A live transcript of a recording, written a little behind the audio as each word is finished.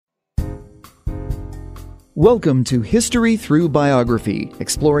Welcome to History Through Biography,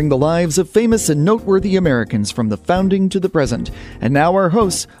 exploring the lives of famous and noteworthy Americans from the founding to the present. And now our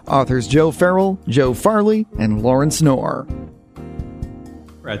hosts, authors Joe Farrell, Joe Farley, and Lawrence Knorr.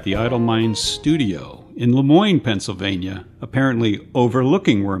 We're at the Idle Minds studio in Lemoyne, Pennsylvania, apparently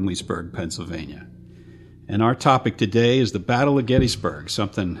overlooking Wormleysburg, Pennsylvania. And our topic today is the Battle of Gettysburg,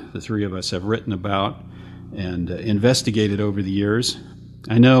 something the three of us have written about and investigated over the years.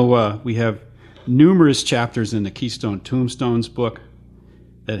 I know we have numerous chapters in the Keystone Tombstones book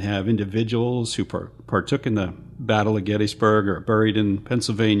that have individuals who partook in the Battle of Gettysburg or are buried in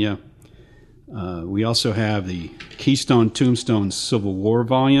Pennsylvania. We also have the Keystone Tombstones Civil War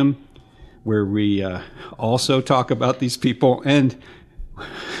volume, where we also talk about these people, and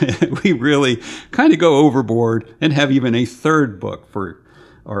we really kind of go overboard and have even a third book for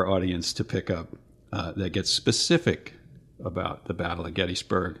our audience to pick up that gets specific about the Battle of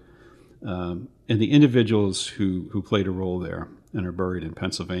Gettysburg. And the individuals who played a role there and are buried in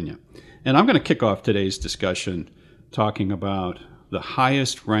Pennsylvania. And I'm going to kick off today's discussion talking about the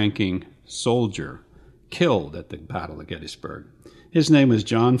highest-ranking soldier killed at the Battle of Gettysburg. His name was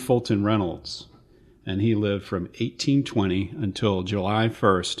John Fulton Reynolds, and he lived from 1820 until July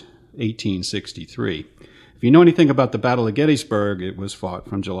 1st, 1863. If you know anything about the Battle of Gettysburg, it was fought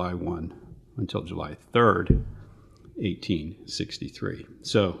from July 1 until July 3rd, 1863.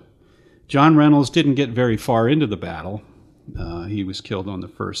 So John Reynolds didn't get very far into the battle. He was killed on the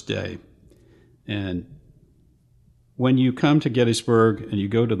first day. And when you come to Gettysburg and you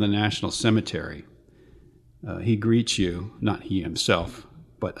go to the National Cemetery, he greets you, not he himself,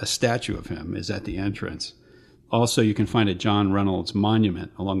 but a statue of him is at the entrance. Also, you can find a John Reynolds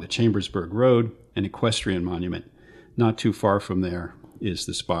monument along the Chambersburg Road, an equestrian monument. Not too far from there is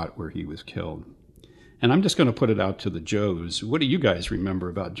the spot where he was killed. And I'm just going to put it out to the Joes. What do you guys remember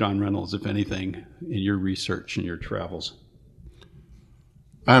about John Reynolds, if anything, in your research and your travels?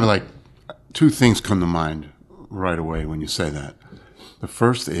 I have two things come to mind right away when you say that. The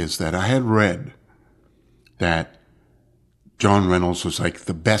first is that I had read that John Reynolds was like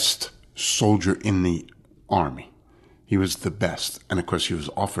the best soldier in the Army. He was the best. And of course he was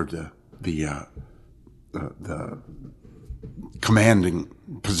offered the commanding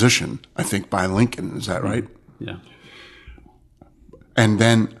position, I think, by Lincoln. Is that right? Yeah. And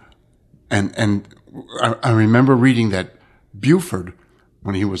then, and I remember reading that Buford,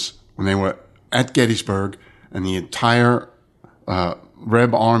 when they were at Gettysburg, and the entire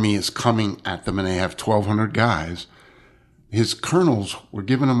Reb army is coming at them, and they have 1,200 guys. His colonels were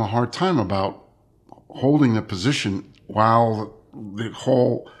giving him a hard time about holding the position while the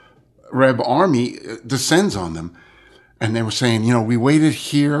whole Reb army descends on them. And they were saying, we waited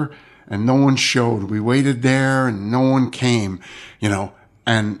here and no one showed. We waited there and no one came,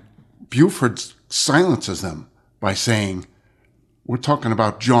 And Buford silences them by saying, we're talking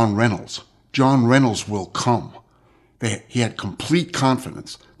about John Reynolds. John Reynolds will come. He had complete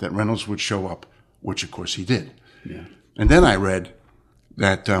confidence that Reynolds would show up, which of course he did. Yeah. And then I read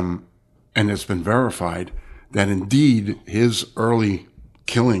that, and it's been verified, that indeed his early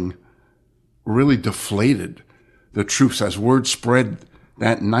killing really deflated the troops. As word spread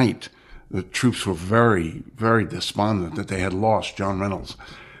that night, the troops were very, very despondent that they had lost John Reynolds.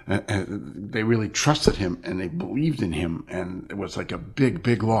 They really trusted him and they believed in him, and it was like a big,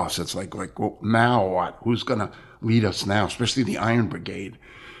 big loss. It's like well, now what? Who's going to lead us now? Especially the Iron Brigade.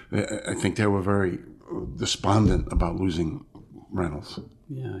 I think they were very despondent about losing Reynolds.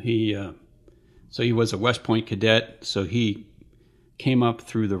 Yeah, so he was a West Point cadet, so he came up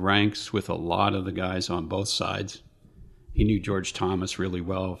through the ranks with a lot of the guys on both sides. He knew George Thomas really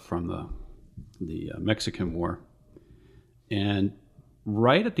well from the Mexican War. And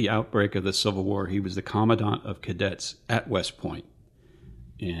right at the outbreak of the Civil War, he was the commandant of cadets at West Point.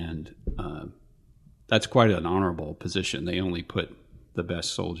 And that's quite an honorable position. They only put the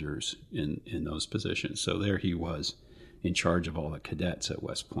best soldiers in those positions. So there he was in charge of all the cadets at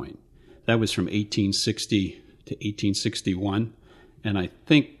West Point. That was from 1860 to 1861. And I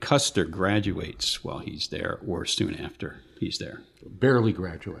think Custer graduates while he's there or soon after he's there. Barely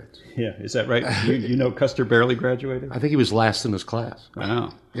graduates. Yeah, is that right? You know Custer barely graduated? I think he was last in his class.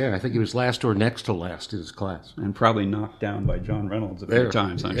 Wow. Yeah, I think he was last or next to last in his class. And probably knocked down by John Reynolds a few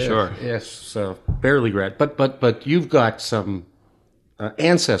times, I'm sure. Yes, so barely grad. But you've got some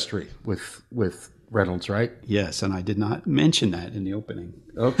ancestry with Reynolds, right? Yes, and I did not mention that in the opening.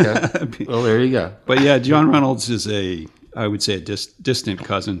 Okay. Well, there you go. But yeah, John Reynolds is I would say a distant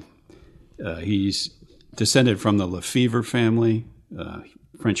cousin. He's descended from the Lefevre family,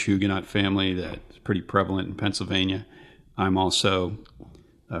 French Huguenot family that's pretty prevalent in Pennsylvania. I'm also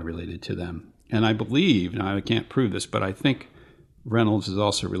related to them. And I believe, now I can't prove this, but I think Reynolds is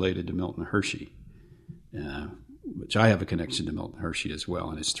also related to Milton Hershey, which I have a connection to Milton Hershey as well.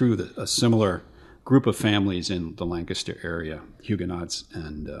 And it's through a similar group of families in the Lancaster area, Huguenots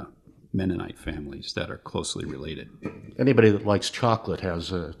and Mennonite families that are closely related. Anybody that likes chocolate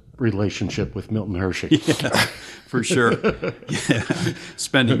has a relationship with Milton Hershey. Yeah, for sure. Yeah.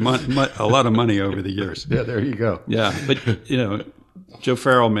 Spending a lot of money over the years. Yeah, there you go. Yeah, but, Joe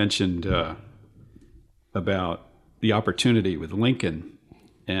Farrell mentioned about the opportunity with Lincoln.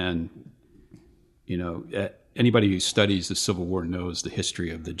 And, anybody who studies the Civil War knows the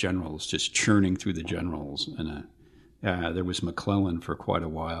history of the generals, just churning through the generals. And there was McClellan for quite a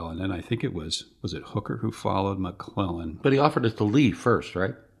while. And then I think it was it Hooker who followed McClellan? But he offered it to Lee first,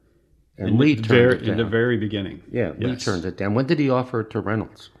 right? And In Lee turned it down. In the very beginning. Yeah, Lee turned it down. When did he offer it to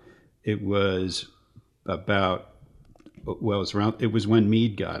Reynolds? It was it was when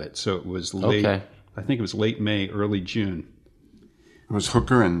Meade got it. So it was late, I think it was late May, early June. It was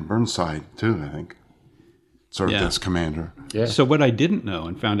Hooker and Burnside, too, I think. Served as commander. Yeah. So what I didn't know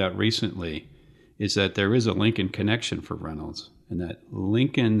and found out recently is that there is a Lincoln connection for Reynolds, and that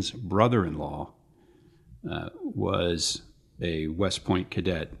Lincoln's brother-in-law was a West Point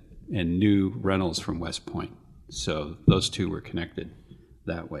cadet and knew Reynolds from West Point. So those two were connected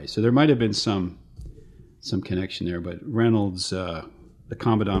that way. So there might have been some connection there, but Reynolds, the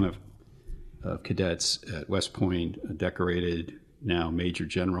commandant of cadets at West Point, a decorated now Major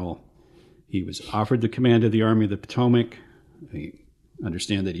General, he was offered the command of the Army of the Potomac. I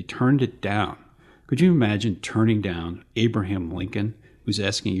understand that he turned it down. Could you imagine turning down Abraham Lincoln, who's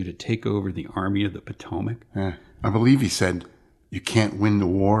asking you to take over the Army of the Potomac? Yeah. I believe he said, you can't win the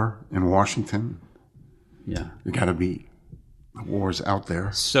war in Washington. Yeah. You got to be, the war's out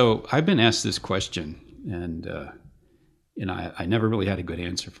there. So I've been asked this question, and I never really had a good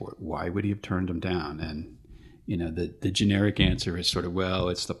answer for it. Why would he have turned him down? And the generic answer is sort of, well,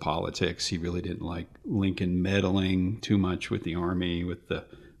 it's the politics. He really didn't like Lincoln meddling too much with the Army, with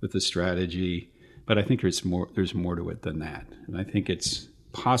the strategy. But I think there's more to it than that. And I think it's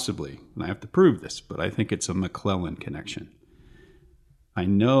possibly, and I have to prove this, but I think it's a McClellan connection. I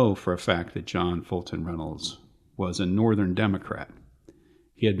know for a fact that John Fulton Reynolds was a Northern Democrat.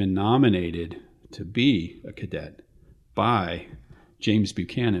 He had been nominated to be a cadet by James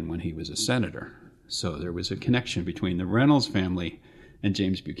Buchanan when he was a senator. So there was a connection between the Reynolds family and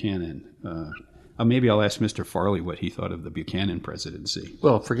James Buchanan. Maybe I'll ask Mr. Farley what he thought of the Buchanan presidency.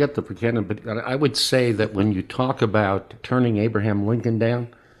 Well, forget the Buchanan, but I would say that when you talk about turning Abraham Lincoln down,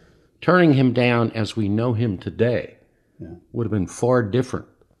 turning him down as we know him today would have been far different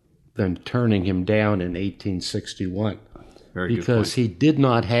than turning him down in 1861. Very good because point. He did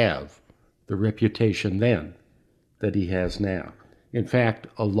not have the reputation then that he has now. In fact,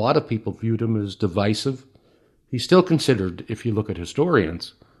 a lot of people viewed him as divisive. He's still considered, if you look at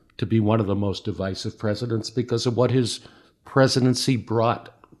historians, to be one of the most divisive presidents because of what his presidency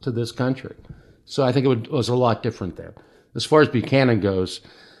brought to this country. So I think it was a lot different then. As far as Buchanan goes,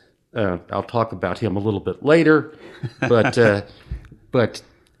 I'll talk about him a little bit later, but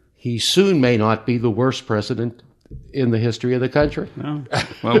he soon may not be the worst president in the history of the country. No.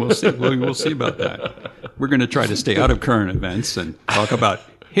 Well, we'll see. We'll see about that. We're going to try to stay out of current events and talk about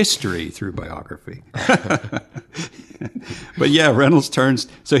history through biography. But yeah, Reynolds turns.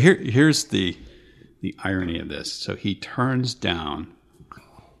 So here's the irony of this. So he turns down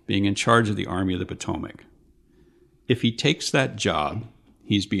being in charge of the Army of the Potomac. If he takes that job,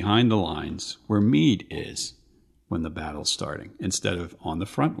 he's behind the lines where Meade is when the battle's starting, instead of on the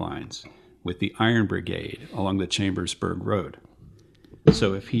front lines with the Iron Brigade along the Chambersburg Road.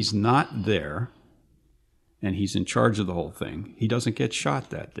 So if he's not there and he's in charge of the whole thing, he doesn't get shot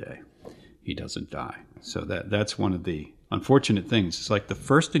that day. He doesn't die. So that's one of the unfortunate things. It's like the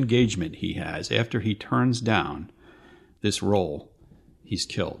first engagement he has after he turns down this role, he's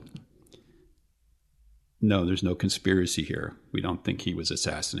killed. No, there's no conspiracy here. We don't think he was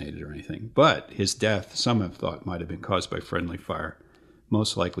assassinated or anything. But his death, some have thought, might have been caused by friendly fire.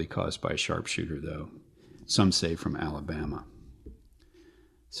 Most likely caused by a sharpshooter, though. Some say from Alabama.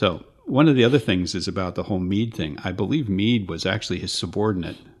 So one of the other things is about the whole Meade thing. I believe Meade was actually his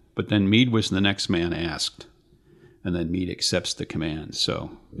subordinate, but then Meade was the next man asked, and then Meade accepts the command.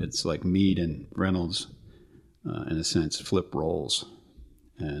 So it's like Meade and Reynolds, in a sense, flip roles.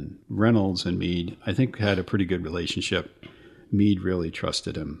 And Reynolds and Meade, I think, had a pretty good relationship. Meade really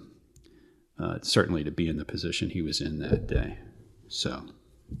trusted him, certainly to be in the position he was in that day. So,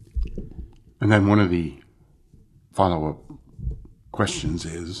 and then one of the follow-up questions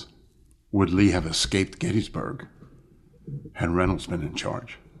is, would Lee have escaped Gettysburg had Reynolds been in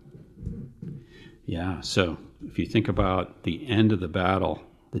charge? Yeah, so if you think about the end of the battle,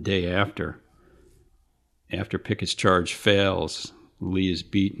 the day after Pickett's charge fails, Lee is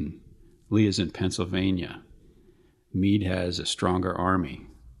beaten. Lee is in Pennsylvania. Meade has a stronger army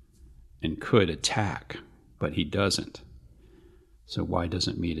and could attack, but he doesn't. So why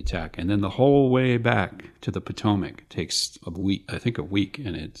doesn't Meade attack? And then the whole way back to the Potomac takes a week,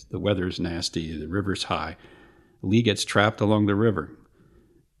 and the weather's nasty, the river's high. Lee gets trapped along the river,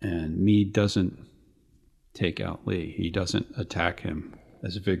 and Meade doesn't take out Lee. He doesn't attack him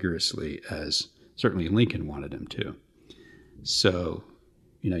as vigorously as certainly Lincoln wanted him to. So,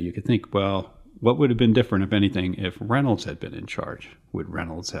 you could think, well, what would have been different, if anything, if Reynolds had been in charge? Would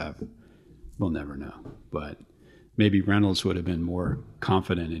Reynolds have? We'll never know. But maybe Reynolds would have been more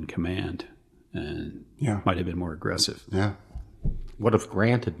confident in command and might have been more aggressive. Yeah. What if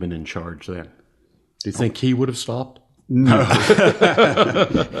Grant had been in charge then? Do you think he would have stopped? No.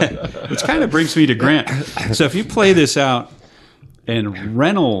 Which kind of brings me to Grant. So if you play this out and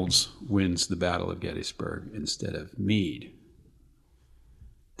Reynolds wins the Battle of Gettysburg instead of Meade,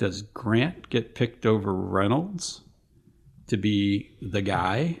 does Grant get picked over Reynolds to be the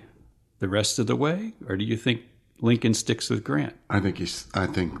guy the rest of the way? Or do you think Lincoln sticks with Grant? I think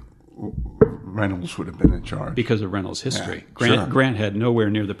Reynolds would have been in charge. Because of Reynolds' history. Yeah, Grant had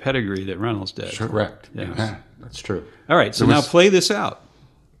nowhere near the pedigree that Reynolds did. Sure. Correct. Yes. Yeah. That's true. All right, so now play this out.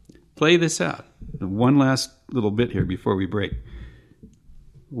 Play this out. One last little bit here before we break.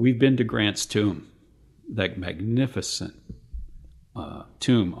 We've been to Grant's tomb, that magnificent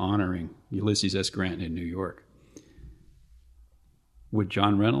tomb honoring Ulysses S. Grant in New York. Would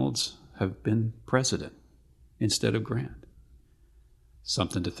John Reynolds have been president instead of Grant?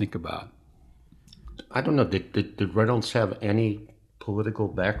 Something to think about. I don't know. Did Reynolds have any political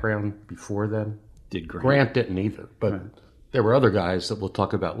background before then? Did Grant didn't either, but there were other guys that we'll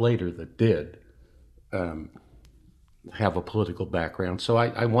talk about later that did have a political background. So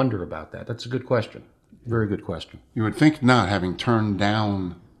I wonder about that. That's a good question. Very good question. You would think not, having turned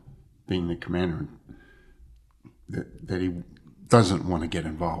down being the commander, that he doesn't want to get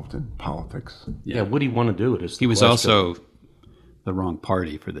involved in politics. Yeah, what do you want to do? He was also the wrong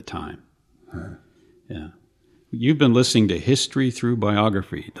party for the time. Yeah. You've been listening to History Through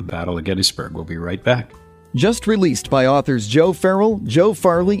Biography, The Battle of Gettysburg. We'll be right back. Just released by authors Joe Farrell, Joe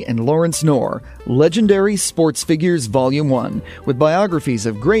Farley, and Lawrence Knorr, Legendary Sports Figures Volume 1, with biographies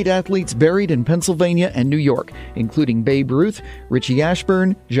of great athletes buried in Pennsylvania and New York, including Babe Ruth, Richie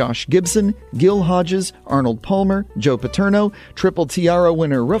Ashburn, Josh Gibson, Gil Hodges, Arnold Palmer, Joe Paterno, Triple Tiara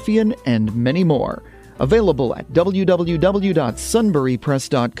winner Ruffian, and many more. Available at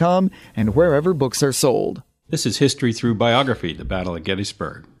www.sunburypress.com and wherever books are sold. This is History Through Biography, The Battle of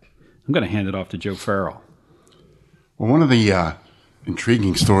Gettysburg. I'm going to hand it off to Joe Farrell. Well, one of the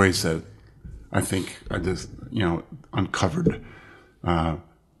intriguing stories that I think I just, uncovered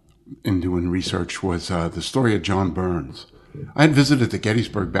in doing research was the story of John Burns. I had visited the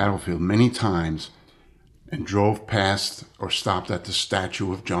Gettysburg battlefield many times and drove past or stopped at the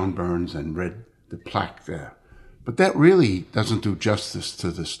statue of John Burns and read the plaque there. But that really doesn't do justice to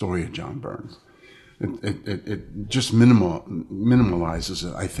the story of John Burns. It just minimalizes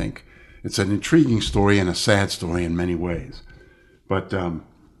it, I think. It's an intriguing story and a sad story in many ways. But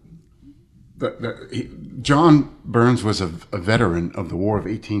John Burns was a veteran of the War of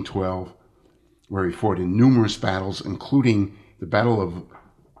 1812, where he fought in numerous battles, including the Battle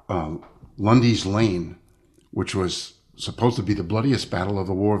of Lundy's Lane, which was supposed to be the bloodiest battle of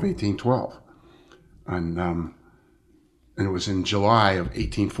the War of 1812. And it was in July of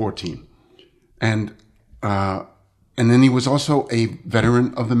 1814. And then he was also a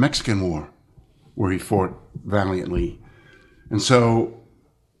veteran of the Mexican War, where he fought valiantly. And so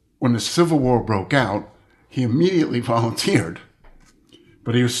when the Civil War broke out, he immediately volunteered.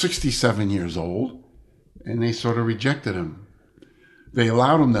 But he was 67 years old, and they sort of rejected him. They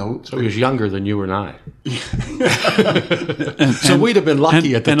allowed him, though. So he was younger than you and I. So we'd have been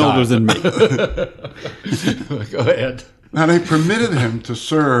lucky at the time. And older than me. Go ahead. Now, they permitted him to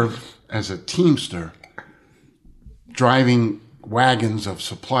serve as a teamster, driving wagons of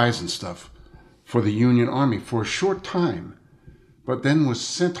supplies and stuff for the Union Army for a short time, but then was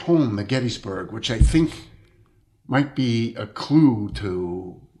sent home to Gettysburg, which I think might be a clue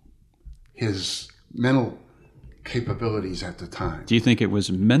to his mental capabilities at the time. Do you think it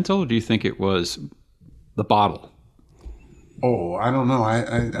was mental, or do you think it was the bottle? Oh, I don't know.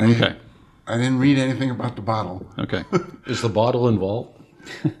 Okay. I didn't read anything about the bottle. Okay. Is the bottle involved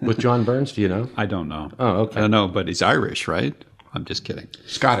with John Burns? Do you know? I don't know. Oh, okay. I don't know, but he's Irish, right? I'm just kidding.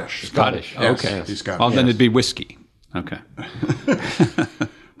 Scottish. Scottish. Yes, Okay. he's Scottish. Well, then it'd be whiskey. Okay.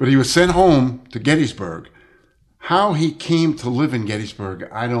 But he was sent home to Gettysburg. How he came to live in Gettysburg,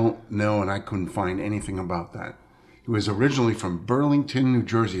 I don't know, and I couldn't find anything about that. He was originally from Burlington, New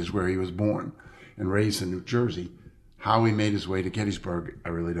Jersey, is where he was born and raised in New Jersey. How he made his way to Gettysburg, I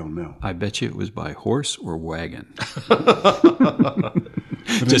really don't know. I bet you it was by horse or wagon.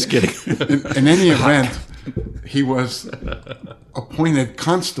 Just kidding. In any event, he was appointed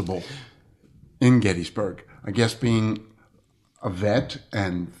constable in Gettysburg. I guess being a vet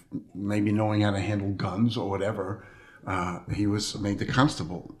and maybe knowing how to handle guns or whatever, he was made the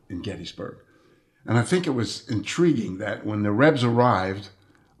constable in Gettysburg. And I think it was intriguing that when the Rebs arrived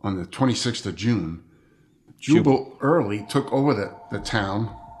on the 26th of June, Jubal Early took over the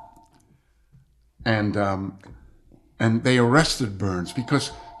town, and they arrested Burns because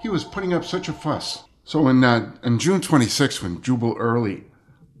he was putting up such a fuss. So on June 26th, when Jubal Early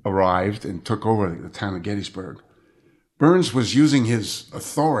arrived and took over the town of Gettysburg, Burns was using his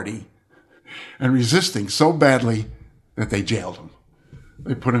authority and resisting so badly that they jailed him.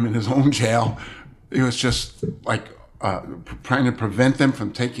 They put him in his own jail. It was just like trying to prevent them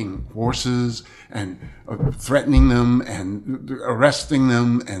from taking horses and threatening them and arresting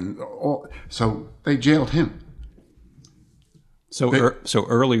them, and all. So they jailed him. So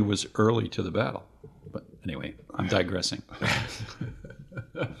Early was early to the battle. But anyway, I'm digressing.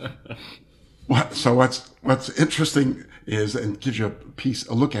 So what's interesting is, and gives you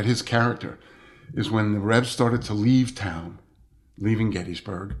a look at his character, is when the Rebs started to leave town, leaving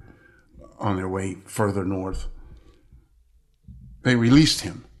Gettysburg, on their way further north, they released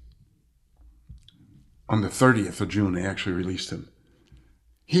him. On the 30th of June, they actually released him.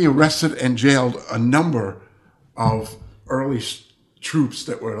 He arrested and jailed a number of early troops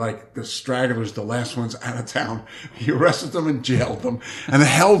that were like the stragglers, the last ones out of town. He arrested them and jailed them and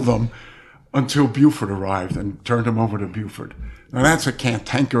held them until Buford arrived and turned him over to Buford. Now that's a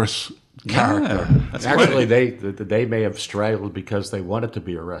cantankerous character. Yeah, actually, they may have straggled because they wanted to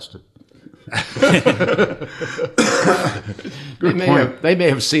be arrested. They may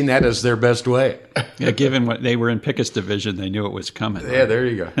have seen that as their best way. Yeah, given what they were in Pickett's division, they knew it was coming. Yeah, there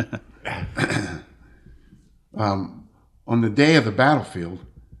you go. On the day of the battlefield,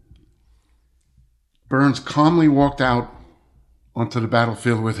 Burns calmly walked out onto the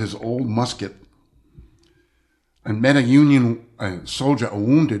battlefield with his old musket and met a Union soldier, a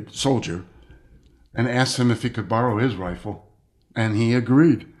wounded soldier, and asked him if he could borrow his rifle, and he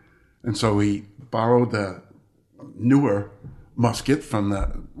agreed. And so he borrowed the newer musket from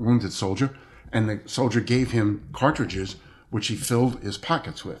the wounded soldier, and the soldier gave him cartridges, which he filled his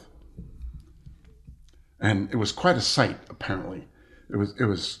pockets with. And it was quite a sight, apparently. It was,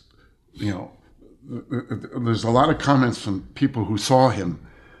 there's a lot of comments from people who saw him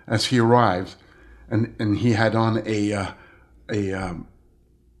as he arrived, and he had on a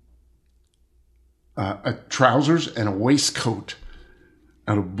trousers and a waistcoat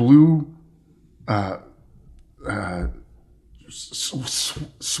and a blue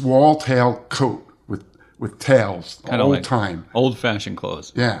swall-tail coat with tails, kind of like time, old-fashioned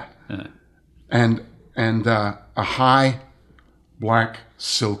clothes. Yeah, and a high black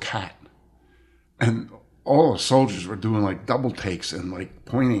silk hat, and all the soldiers were doing like double takes and like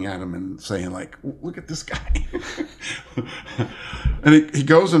pointing at him and saying like, "Look at this guy." And he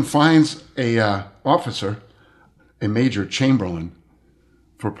goes and finds a officer, a Major Chamberlain,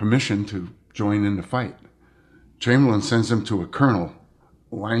 for permission to join in the fight. Chamberlain sends him to a colonel,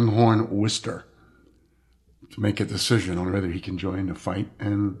 Langhorne Worcester, to make a decision on whether he can join the fight.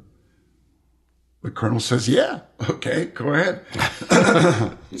 And the colonel says, "Yeah, okay, go ahead."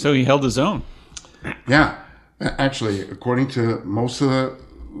 So he held his own. Yeah. Actually, according to most of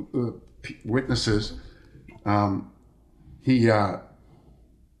the witnesses, he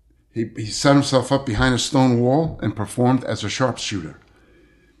set himself up behind a stone wall and performed as a sharpshooter.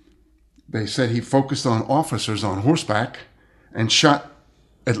 They said he focused on officers on horseback and shot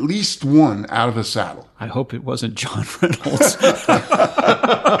at least one out of the saddle. I hope it wasn't John Reynolds.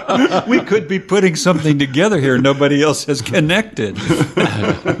 We could be putting something together here nobody else has connected.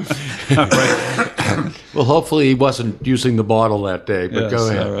 All right. Well, hopefully he wasn't using the bottle that day, but Yes, go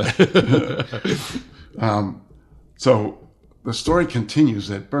ahead. Right. So the story continues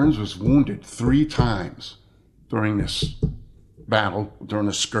that Burns was wounded 3 times during this battle, during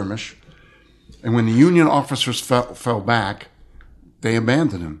this skirmish. And when the Union officers fell back, they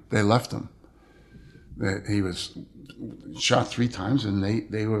abandoned him. They left him. He was shot 3 times, and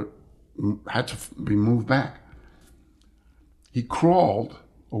they had to be moved back. He crawled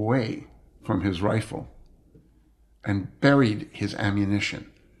away from his rifle and buried his ammunition,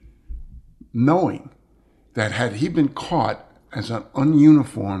 knowing that had he been caught as an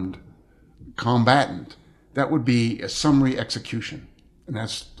ununiformed combatant, that would be a summary execution. And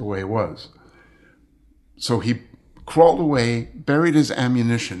that's the way it was. So he crawled away, buried his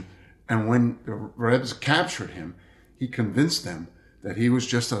ammunition, and when the Rebs captured him, he convinced them that he was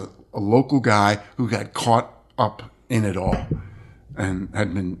just a local guy who got caught up in it all and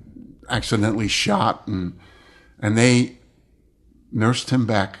had been accidentally shot, and they nursed him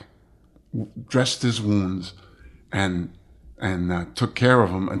back, dressed his wounds, and took care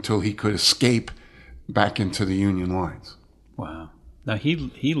of him until he could escape back into the Union lines. Wow. Now,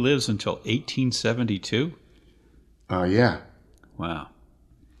 he lives until 1872? Yeah. Wow.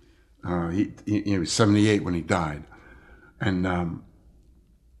 He was 78 when he died. And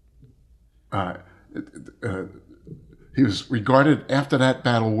he was regarded, after that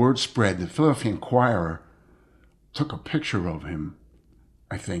battle, word spread. The Philadelphia Inquirer took a picture of him,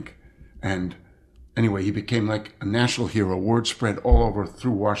 I think. And anyway, he became like a national hero. Word spread all over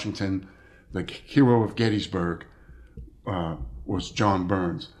through Washington. The hero of Gettysburg was John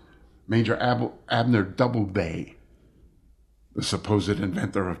Burns. Major Abner Doubleday, the supposed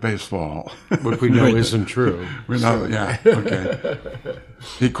inventor of baseball. Which we know isn't true. We know, yeah, okay.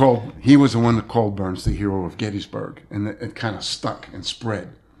 He was the one that called Burns the hero of Gettysburg, and it kind of stuck and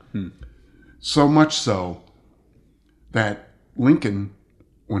spread. So much so that Lincoln,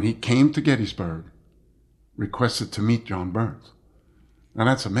 when he came to Gettysburg, requested to meet John Burns. Now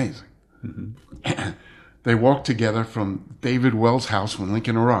that's amazing. They walked together from David Wells' house when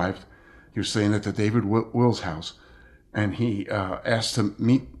Lincoln arrived. He was staying at the David Wells house, and he asked to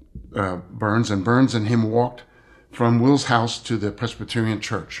meet Burns, and Burns and him walked from Will's house to the Presbyterian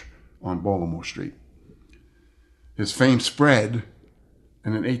Church on Baltimore Street. His fame spread,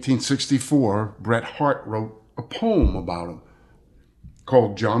 and in 1864, Bret Harte wrote a poem about him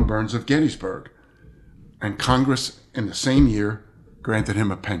called John Burns of Gettysburg, and Congress in the same year granted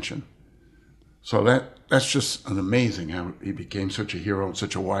him a pension. So that's just an amazing how he became such a hero and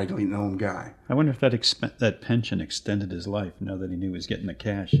such a widely known guy. I wonder if that pension extended his life, now that he knew he was getting the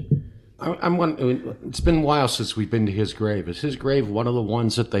cash. I'm wondering, it's been a while since we've been to his grave. Is his grave one of the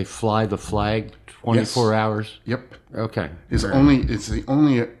ones that they fly the flag 24 hours? Yep. Okay. It's the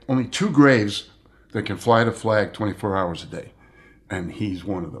only two graves that can fly the flag 24 hours a day, and he's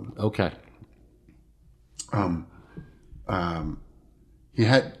one of them. Okay. He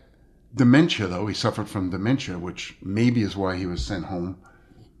had dementia, though. He suffered from dementia, which maybe is why he was sent home.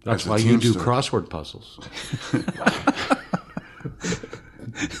 That's why you do crossword puzzles.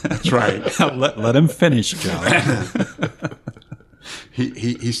 That's right. let him finish, John.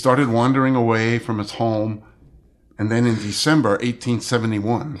 He started wandering away from his home, and then in December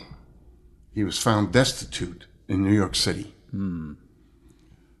 1871, he was found destitute in New York City.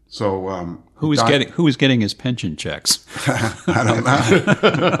 So who was getting his pension checks? I don't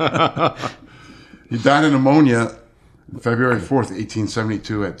know. He died of pneumonia February 4th,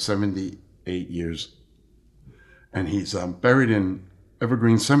 1872, at 78 years, and he's buried in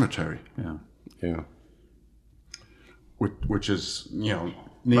Evergreen Cemetery. Yeah. Which is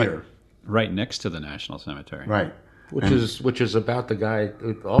near, right next to the National Cemetery. right. Which is about the guy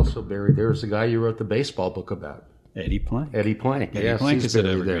who also buried there. Is the guy you wrote the baseball book about. Eddie Plank. Eddie Plank. Eddie Yes, Plank he's is at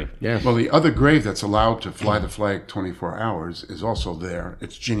buried Evergreen. there. Yeah. Well, the other grave that's allowed to fly the flag 24 hours is also there.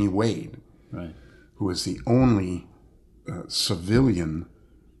 It's Ginny Wade, Right. who is the only civilian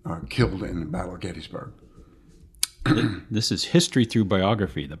killed in the Battle of Gettysburg. This is History Through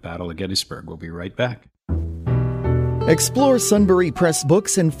Biography, the Battle of Gettysburg. We'll be right back. Explore Sunbury Press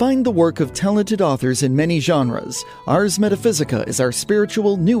books and find the work of talented authors in many genres. Ars Metaphysica is our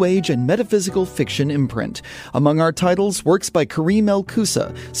spiritual, new age, and metaphysical fiction imprint. Among our titles, works by Kareem El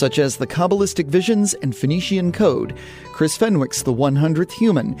Kousa, such as The Kabbalistic Visions and Phoenician Code, Chris Fenwick's The 100th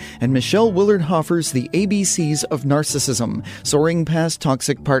Human, and Michelle Willard Hoffer's The ABCs of Narcissism, Soaring Past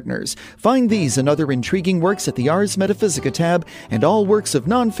Toxic Partners. Find these and other intriguing works at the Ars Metaphysica tab, and all works of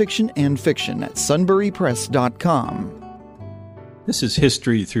nonfiction and fiction at sunburypress.com. This is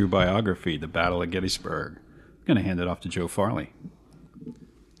History Through Biography, the Battle of Gettysburg. I'm going to hand it off to Joe Farley.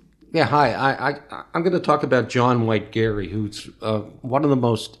 Yeah, hi. I'm going to talk about John White Geary, who's one of the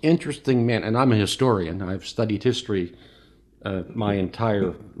most interesting men, and I'm a historian. I've studied history my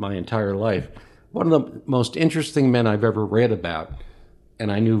entire life. One of the most interesting men I've ever read about,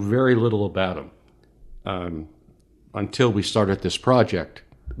 and I knew very little about him until we started this project,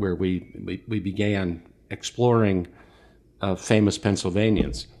 where we began exploring famous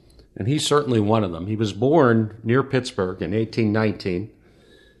Pennsylvanians. And he's certainly one of them. He was born near Pittsburgh in 1819.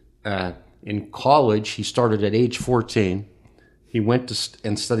 In college, he started at age 14. He went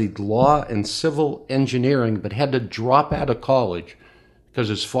and studied law and civil engineering, but had to drop out of college because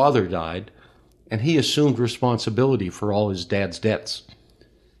his father died, and he assumed responsibility for all his dad's debts.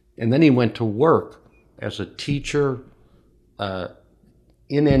 And then he went to work as a teacher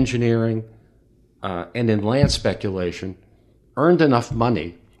in engineering and in land speculation, earned enough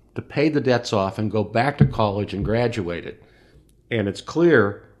money to pay the debts off and go back to college and graduated. And it's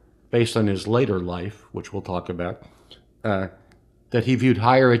clear, based on his later life, which we'll talk about, that he viewed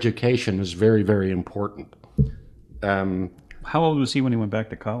higher education as very, very important. How old was he when he went back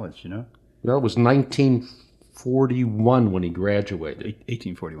to college, you know? Well, it was 1941 when he graduated.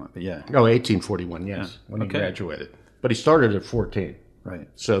 1841, but yeah. Oh, 1841, yes, when he graduated. But he started at 14. Right.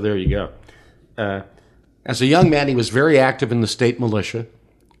 So there you go. As a young man, he was very active in the state militia.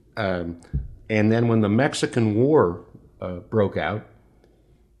 And then when the Mexican War broke out,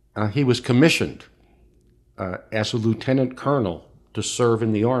 he was commissioned as a lieutenant colonel to serve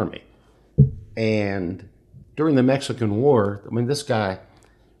in the Army. And during the Mexican War, I mean, this guy,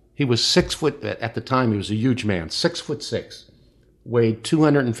 he was 6 foot, at the time he was a huge man, 6'6", weighed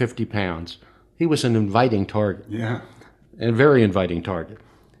 250 pounds. He was an inviting target. Yeah. A very inviting target.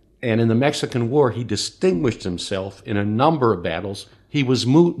 And in the Mexican War, he distinguished himself in a number of battles. He was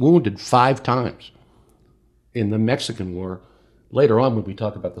wounded 5 times in the Mexican War. Later on, when we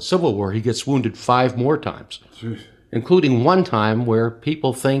talk about the Civil War, he gets wounded 5 more times, including one time where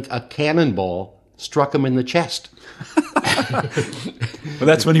people think a cannonball struck him in the chest. Well,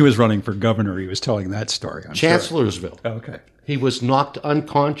 that's when he was running for governor. He was telling that story. Chancellorsville. Sure. Oh, okay. He was knocked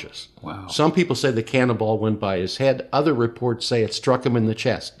unconscious. Wow. Some people say the cannonball went by his head. Other reports say it struck him in the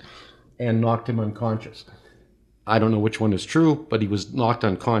chest and knocked him unconscious. I don't know which one is true, but he was knocked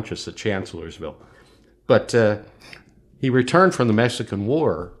unconscious at Chancellorsville. But he returned from the Mexican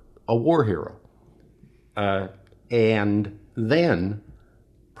War a war hero. And then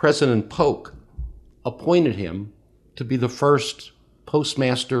President Polk appointed him to be the first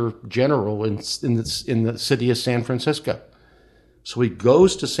postmaster general in the city of San Francisco. So he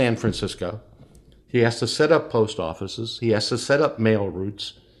goes to San Francisco. He has to set up post offices. He has to set up mail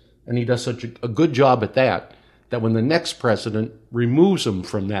routes. And he does such a good job at that when the next president removes him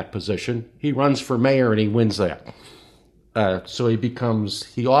from that position, he runs for mayor and he wins that. So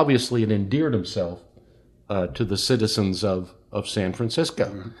he obviously endeared himself to the citizens of San Francisco.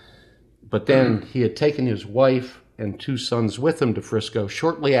 Mm-hmm. But then he had taken his wife and 2 sons with him to Frisco.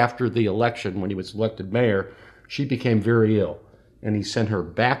 Shortly after the election, when he was elected mayor, she became very ill. And he sent her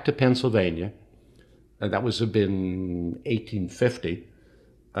back to Pennsylvania. And that was been 1850.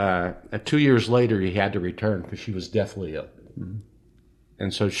 2 years later, he had to return because she was deathly ill. Mm-hmm.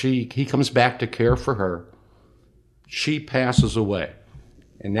 And so he comes back to care for her. She passes away.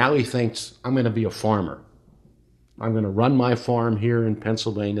 And now he thinks, I'm going to be a farmer. I'm going to run my farm here in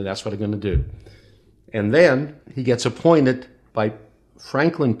Pennsylvania. That's what I'm going to do. And then he gets appointed by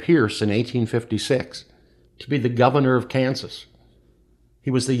Franklin Pierce in 1856 to be the governor of Kansas.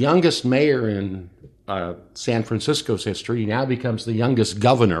 He was the youngest mayor in San Francisco's history. He now becomes the youngest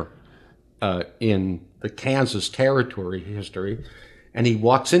governor in the Kansas territory history. And he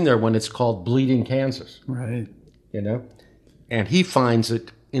walks in there when it's called Bleeding Kansas. Right. You know? And he finds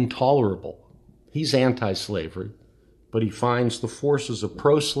it intolerable. He's anti-slavery, but he finds the forces of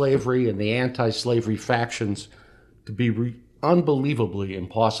pro-slavery and the anti-slavery factions to be unbelievably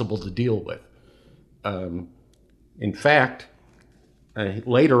impossible to deal with. In fact,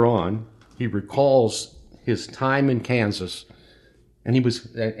 later on, he recalls his time in Kansas, and he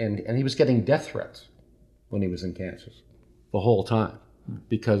was getting death threats when he was in Kansas the whole time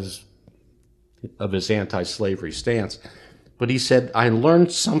because of his anti-slavery stance. But he said, I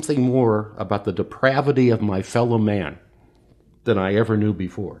learned something more about the depravity of my fellow man than I ever knew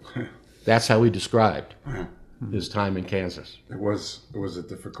before. That's how he described his time in Kansas. It was a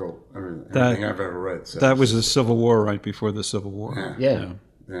difficult, anything I've ever read. So that was the Civil War right before the Civil War. Yeah.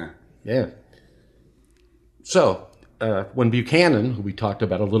 So when Buchanan, who we talked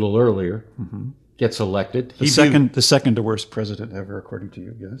about a little earlier, gets elected. The second to worst president ever, according to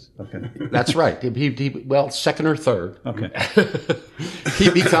you, yes? Okay. That's right. Well, second or third. Okay.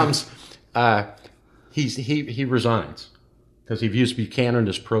 He becomes, he resigns because he views Buchanan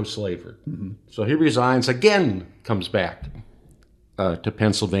as pro-slavery. Mm-hmm. So he resigns, again comes back to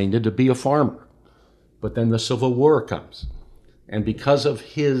Pennsylvania to be a farmer. But then the Civil War comes. And because of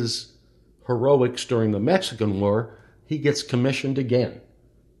his heroics during the Mexican War, he gets commissioned again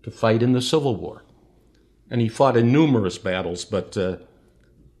to fight in the Civil War. And he fought in numerous battles, but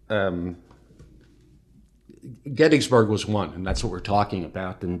Gettysburg was one, and that's what we're talking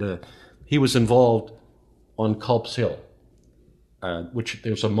about. And he was involved on Culp's Hill. which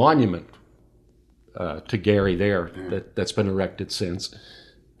there's a monument to Geary there that's been erected since.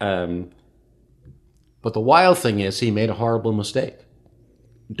 But the wild thing is he made a horrible mistake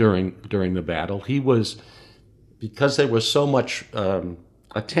during the battle. Because there was so much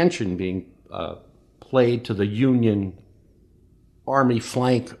attention being played to the Union Army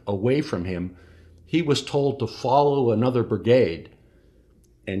flank away from him, he was told to follow another brigade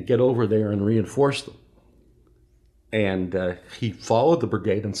and get over there and reinforce them. And he followed the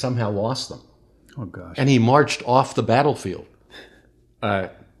brigade and somehow lost them. Oh, gosh. And he marched off the battlefield.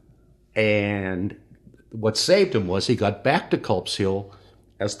 And what saved him was he got back to Culp's Hill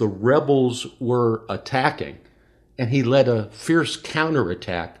as the rebels were attacking, and he led a fierce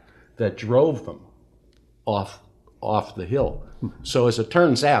counterattack that drove them off the hill. So as it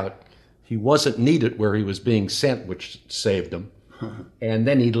turns out, he wasn't needed where he was being sent, which saved him. And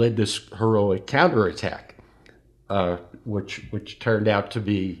then he led this heroic counterattack, which turned out to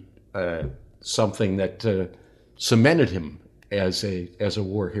be something that cemented him as a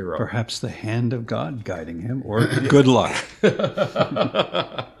war hero. Perhaps the hand of God guiding him, or good luck.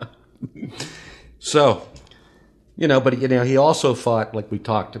 So, but he also fought, like I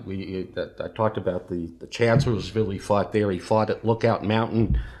talked about the Chancellorsville. He fought there. He fought at Lookout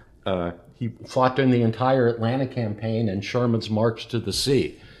Mountain. He fought during the entire Atlanta campaign and Sherman's march to the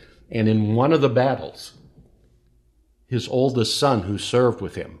sea. And in one of the battles, his oldest son, who served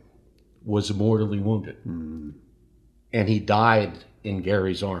with him, was mortally wounded. And he died in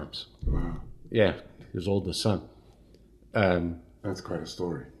Geary's arms. Wow. Yeah, his oldest son. That's quite a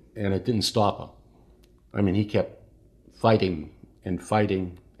story. And it didn't stop him. I mean, he kept fighting and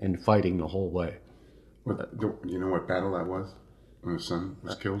fighting and fighting the whole way. Do you know what battle that was when his son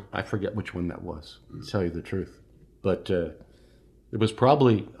was killed? I forget which one that was, to tell you the truth. But it was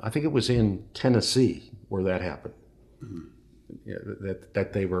probably, I think it was in Tennessee where that happened. Yeah,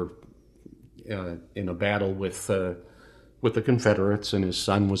 that they were in a battle with the Confederates, and his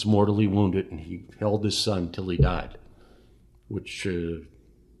son was mortally wounded, and he held his son till he died, which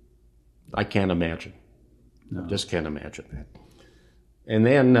I can't imagine. No. I just can't imagine that. And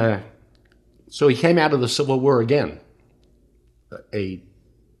then, so he came out of the Civil War again, a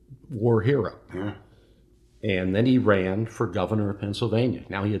war hero. Yeah. And then he ran for governor of Pennsylvania.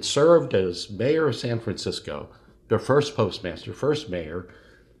 Now, he had served as mayor of San Francisco, their first postmaster, first mayor,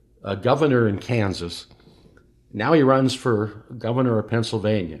 governor in Kansas. Now he runs for governor of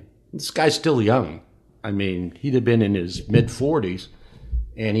Pennsylvania. This guy's still young. I mean, he'd have been in his mid-40s,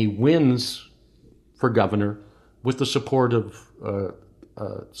 and he wins for governor with the support of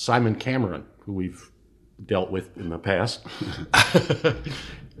Simon Cameron, who we've dealt with in the past.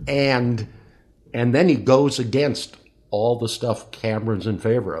 and then he goes against all the stuff Cameron's in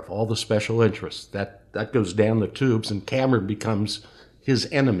favor of, all the special interests. That goes down the tubes, and Cameron becomes his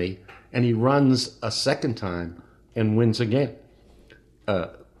enemy, and he runs a second time and wins again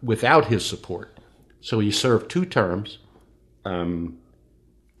without his support. So he served 2 terms.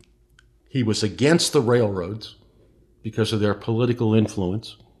 He was against the railroads because of their political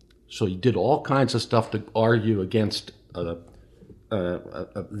influence. So he did all kinds of stuff to argue against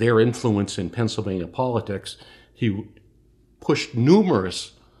their influence in Pennsylvania politics. He pushed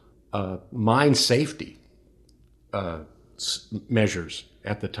numerous mine safety measures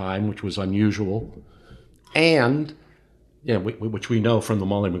at the time, which was unusual, and which we know from the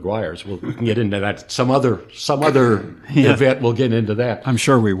Molly Maguires. We can get into that some other event. We'll get into that. I'm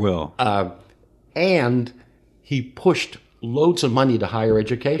sure we will. And he pushed loads of money to higher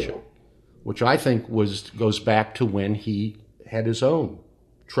education, which I think goes back to when he had his own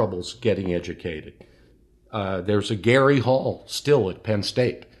troubles getting educated. There's a Geary Hall still at Penn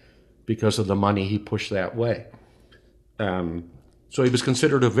State because of the money he pushed that way. So he was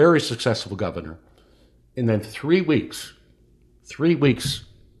considered a very successful governor. And then 3 weeks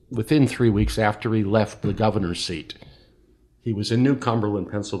after he left the governor's seat, he was in New Cumberland,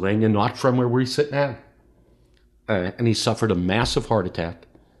 Pennsylvania, not from where we sit now. And he suffered a massive heart attack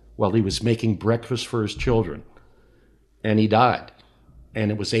while he was making breakfast for his children. And he died.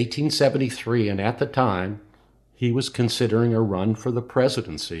 And it was 1873, and at the time, he was considering a run for the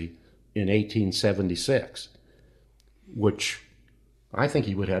presidency in 1876, which I think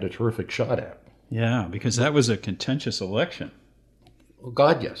he would have had a terrific shot at. Yeah, because that was a contentious election. Well,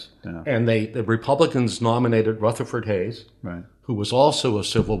 God, yes. Yeah. And the Republicans nominated Rutherford Hayes, right, who was also a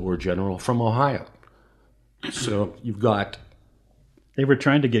Civil War general from Ohio. So you've got... They were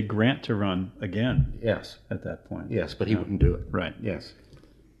trying to get Grant to run again. Yes. At that point. Yes, but he wouldn't do it. Right. Yes.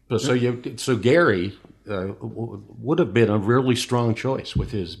 So Geary would have been a really strong choice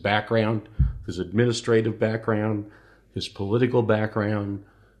with his background, his administrative background, his political background,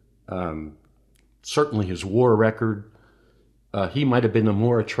 certainly his war record. He might have been a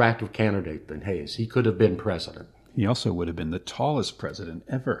more attractive candidate than Hayes. He could have been president. He also would have been the tallest president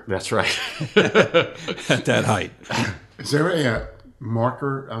ever. That's right. At that height. Is there a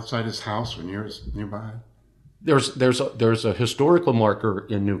marker outside his house or nearby? There's a historical marker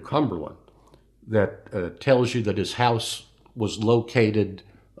in New Cumberland that tells you that his house was located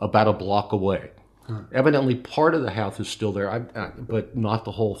about a block away. Evidently, part of the house is still there, but not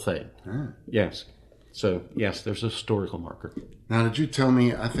the whole thing. Yes. So, yes, there's a historical marker. Now, did you tell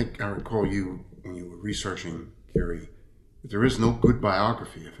me, I think I recall you, when you were researching Geary, that there is no good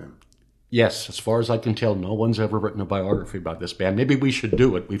biography of him. Yes, as far as I can tell, no one's ever written a biography about this man. Maybe we should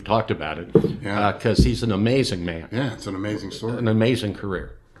do it. We've talked about it. Yeah. Because he's an amazing man. Yeah, it's an amazing story. An amazing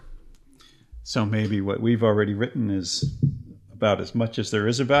career. So maybe what we've already written is about as much as there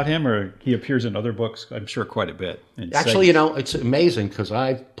is about him, or he appears in other books, I'm sure, quite a bit. Actually, it's amazing because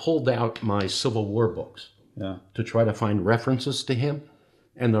I've pulled out my Civil War books to try to find references to him,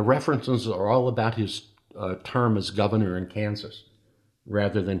 and the references are all about his term as governor in Kansas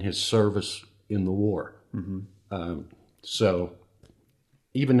rather than his service in the war. Mm-hmm. So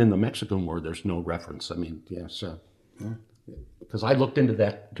even in the Mexican War, there's no reference. I mean, because I looked into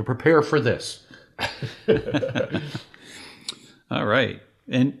that to prepare for this. All right.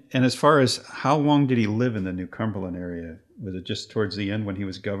 And as far as how long did he live in the New Cumberland area? Was it just towards the end when he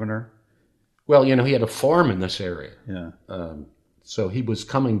was governor? Well, he had a farm in this area. Yeah. So he was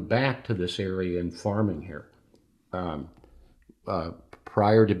coming back to this area and farming here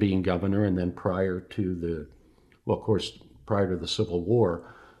prior to being governor, and then prior to the Civil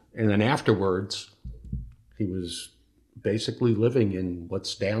War. And then afterwards, he was basically living in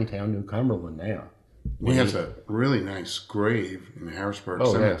what's downtown New Cumberland now. He has a really nice grave in the Harrisburg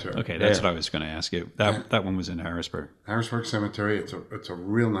Cemetery. Yeah. Okay, that's what I was going to ask you. That one was in Harrisburg. Harrisburg Cemetery. It's a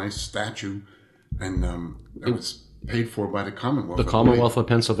real nice statue, and it was paid for by the Commonwealth. The Commonwealth of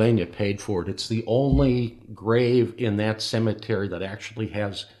Pennsylvania paid for it. It's the only grave in that cemetery that actually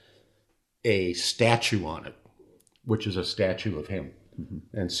has a statue on it, which is a statue of him. Mm-hmm.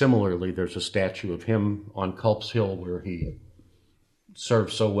 And similarly, there's a statue of him on Culp's Hill where he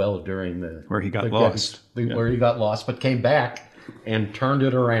served so well during where he got lost, where he got lost, but came back and turned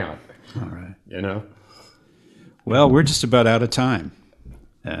it around. All right, Well, we're just about out of time,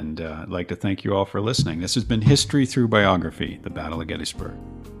 and I'd like to thank you all for listening. This has been History Through Biography: The Battle of Gettysburg.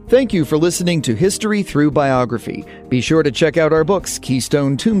 Thank you for listening to History Through Biography. Be sure to check out our books,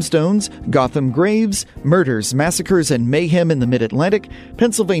 Keystone Tombstones, Gotham Graves, Murders, Massacres, and Mayhem in the Mid-Atlantic,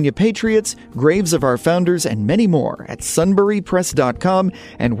 Pennsylvania Patriots, Graves of Our Founders, and many more at sunburypress.com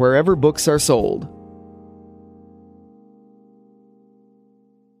and wherever books are sold.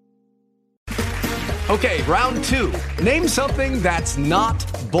 Okay, round two. Name something that's not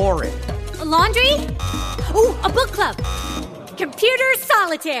boring. A laundry? Ooh, a book club. Computer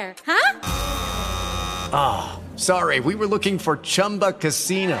solitaire, huh? Ah, oh, sorry, we were looking for Chumba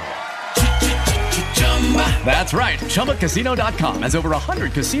Casino. That's right, ChumbaCasino.com has over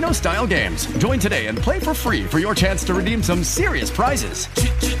 100 casino-style games. Join today and play for free for your chance to redeem some serious prizes.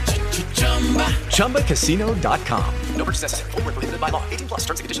 ChumbaCasino.com. No purchase necessary. Void where prohibited by law. 18+ terms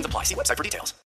and conditions apply. See website for details.